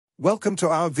Welcome to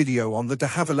our video on the de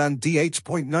Havilland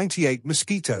DH.98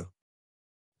 Mosquito.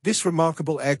 This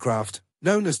remarkable aircraft,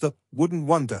 known as the Wooden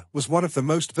Wonder, was one of the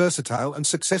most versatile and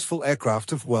successful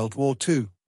aircraft of World War II.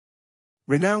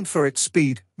 Renowned for its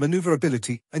speed,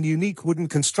 maneuverability, and unique wooden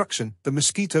construction, the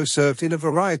Mosquito served in a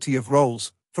variety of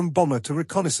roles, from bomber to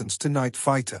reconnaissance to night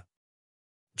fighter.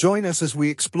 Join us as we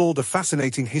explore the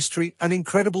fascinating history and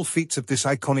incredible feats of this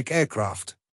iconic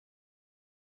aircraft.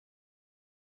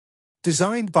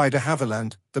 Designed by de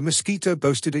Havilland, the Mosquito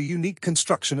boasted a unique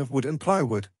construction of wood and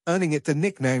plywood, earning it the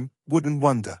nickname Wooden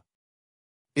Wonder.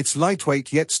 Its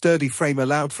lightweight yet sturdy frame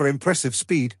allowed for impressive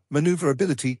speed,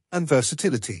 maneuverability, and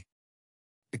versatility.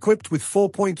 Equipped with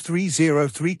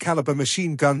 4.303 caliber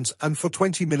machine guns and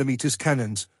 420mm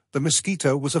cannons, the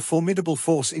Mosquito was a formidable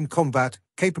force in combat,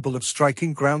 capable of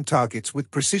striking ground targets with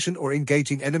precision or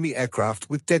engaging enemy aircraft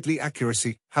with deadly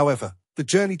accuracy. However, the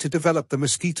journey to develop the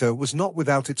Mosquito was not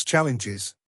without its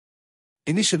challenges.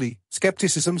 Initially,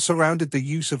 skepticism surrounded the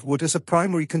use of wood as a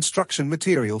primary construction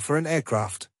material for an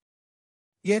aircraft.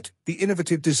 Yet, the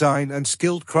innovative design and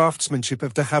skilled craftsmanship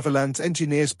of de Havilland's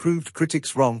engineers proved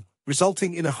critics wrong,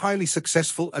 resulting in a highly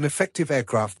successful and effective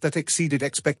aircraft that exceeded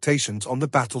expectations on the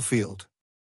battlefield.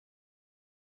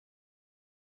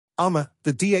 Armor: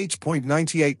 the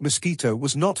DH.98 Mosquito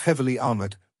was not heavily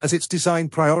armored, as its design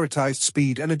prioritized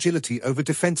speed and agility over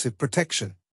defensive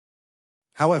protection.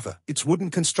 However, its wooden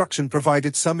construction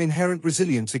provided some inherent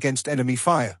resilience against enemy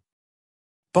fire.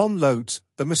 Bomb loads: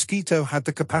 the Mosquito had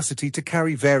the capacity to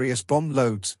carry various bomb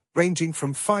loads, ranging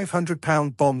from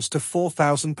 500-pound bombs to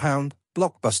 4,000-pound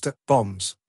blockbuster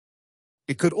bombs.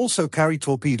 It could also carry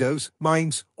torpedoes,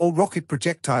 mines, or rocket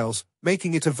projectiles,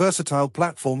 making it a versatile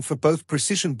platform for both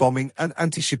precision bombing and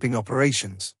anti-shipping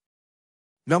operations.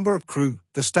 Number of crew: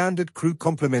 the standard crew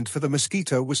complement for the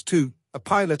Mosquito was 2, a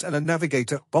pilot and a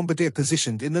navigator bombardier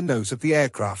positioned in the nose of the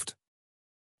aircraft.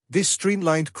 This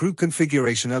streamlined crew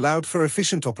configuration allowed for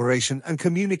efficient operation and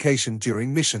communication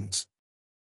during missions.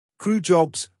 Crew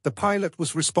jobs: the pilot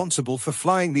was responsible for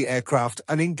flying the aircraft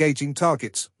and engaging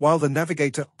targets, while the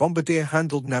navigator bombardier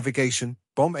handled navigation,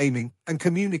 bomb aiming, and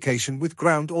communication with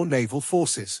ground or naval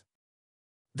forces.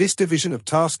 This division of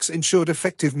tasks ensured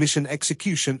effective mission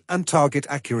execution and target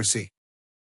accuracy.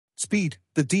 Speed: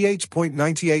 the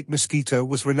DH.98 Mosquito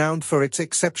was renowned for its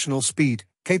exceptional speed,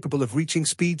 capable of reaching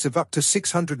speeds of up to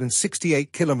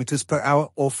 668 km per hour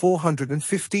or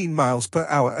 415 miles per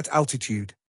hour at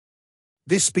altitude.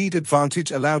 This speed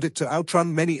advantage allowed it to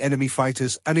outrun many enemy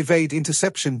fighters and evade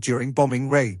interception during bombing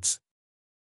raids.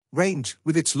 Range: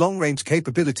 with its long-range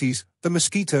capabilities, the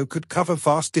Mosquito could cover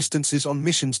vast distances on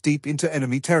missions deep into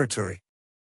enemy territory.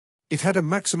 It had a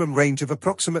maximum range of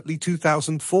approximately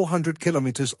 2,400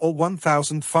 kilometers or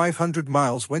 1,500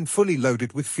 miles when fully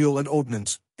loaded with fuel and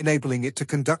ordnance, enabling it to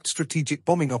conduct strategic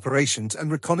bombing operations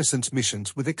and reconnaissance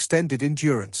missions with extended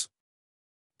endurance.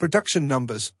 Production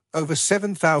numbers: over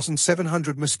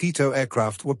 7,700 Mosquito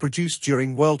aircraft were produced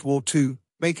during World War II,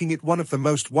 making it one of the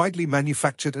most widely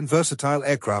manufactured and versatile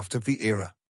aircraft of the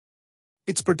era.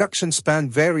 Its production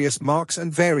spanned various marques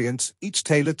and variants, each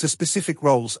tailored to specific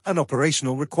roles and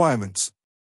operational requirements.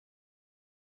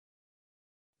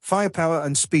 Firepower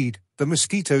and speed: the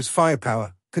Mosquito's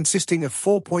firepower, consisting of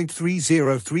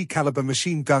 4.303 caliber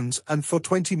machine guns and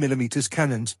 420mm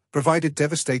cannons, provided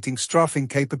devastating strafing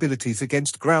capabilities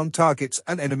against ground targets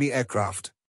and enemy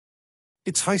aircraft.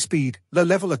 Its high speed,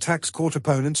 low-level attacks caught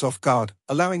opponents off guard,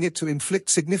 allowing it to inflict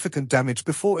significant damage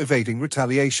before evading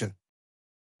retaliation.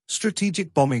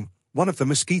 Strategic bombing: one of the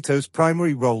Mosquito's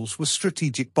primary roles was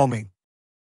strategic bombing.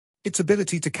 Its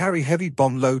ability to carry heavy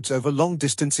bomb loads over long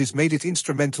distances made it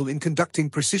instrumental in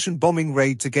conducting precision bombing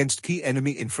raids against key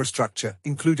enemy infrastructure,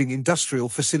 including industrial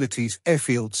facilities,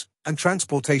 airfields, and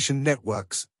transportation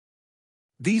networks.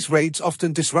 These raids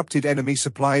often disrupted enemy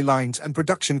supply lines and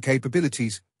production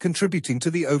capabilities, contributing to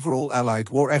the overall Allied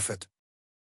war effort.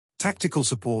 Tactical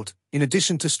support: in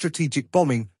addition to strategic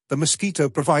bombing, the Mosquito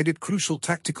provided crucial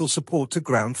tactical support to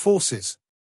ground forces.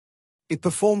 It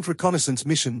performed reconnaissance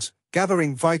missions,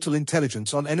 gathering vital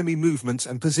intelligence on enemy movements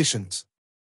and positions.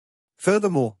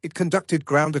 Furthermore, it conducted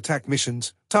ground attack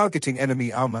missions, targeting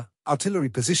enemy armor, artillery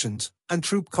positions, and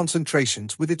troop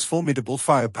concentrations with its formidable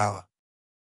firepower.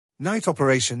 Night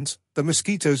operations: the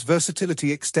Mosquito's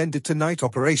versatility extended to night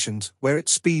operations, where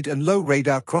its speed and low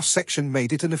radar cross-section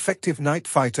made it an effective night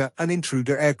fighter and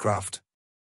intruder aircraft.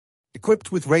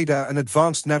 Equipped with radar and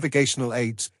advanced navigational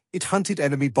aids, it hunted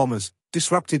enemy bombers,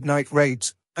 disrupted night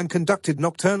raids, and conducted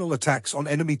nocturnal attacks on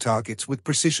enemy targets with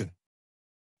precision.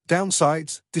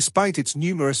 Downsides: despite its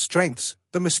numerous strengths,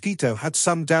 the Mosquito had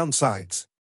some downsides.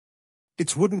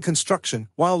 Its wooden construction,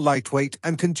 while lightweight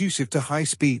and conducive to high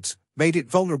speeds, made it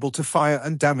vulnerable to fire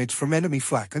and damage from enemy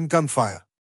flak and gunfire.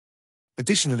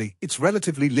 Additionally, its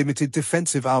relatively limited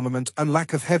defensive armament and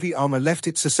lack of heavy armor left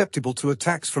it susceptible to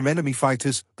attacks from enemy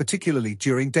fighters, particularly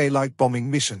during daylight bombing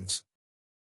missions.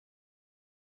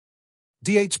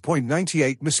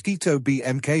 DH.98 Mosquito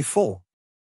BMK-4.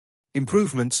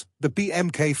 Improvements. The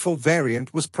BMK-4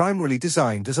 variant was primarily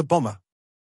designed as a bomber.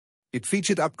 It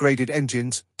featured upgraded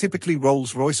engines, typically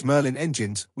Rolls-Royce Merlin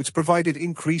engines, which provided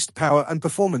increased power and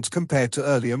performance compared to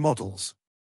earlier models.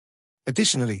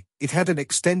 Additionally, it had an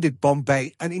extended bomb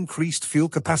bay and increased fuel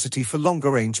capacity for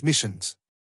longer-range missions.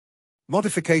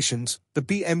 Modifications. The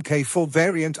BMK-4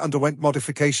 variant underwent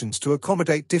modifications to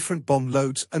accommodate different bomb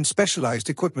loads and specialized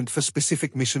equipment for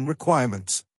specific mission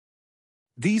requirements.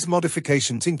 These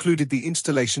modifications included the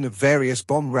installation of various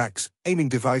bomb racks, aiming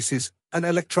devices, and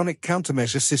electronic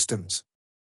countermeasure systems.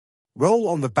 Role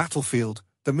on the battlefield.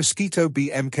 The Mosquito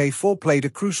BMK-4 played a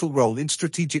crucial role in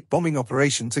strategic bombing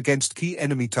operations against key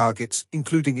enemy targets,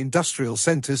 including industrial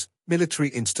centers, military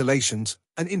installations,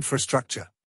 and infrastructure.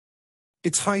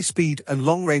 Its high speed and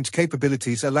long-range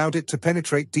capabilities allowed it to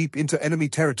penetrate deep into enemy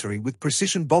territory with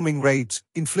precision bombing raids,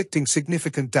 inflicting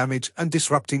significant damage and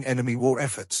disrupting enemy war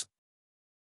efforts.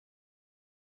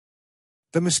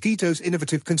 The Mosquito's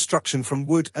innovative construction from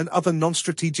wood and other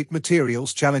non-strategic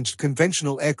materials challenged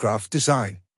conventional aircraft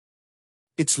design.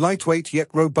 Its lightweight yet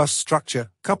robust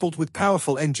structure, coupled with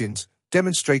powerful engines,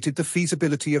 demonstrated the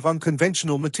feasibility of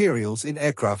unconventional materials in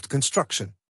aircraft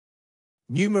construction.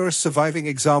 Numerous surviving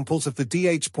examples of the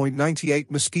DH.98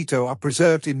 Mosquito are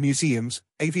preserved in museums,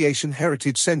 aviation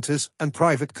heritage centers, and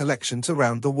private collections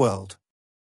around the world.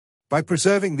 By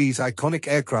preserving these iconic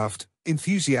aircraft,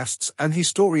 enthusiasts and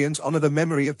historians honor the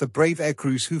memory of the brave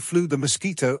aircrews who flew the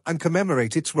Mosquito and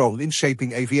commemorate its role in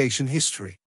shaping aviation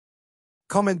history.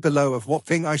 Comment below of what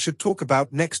thing I should talk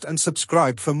about next and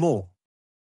subscribe for more.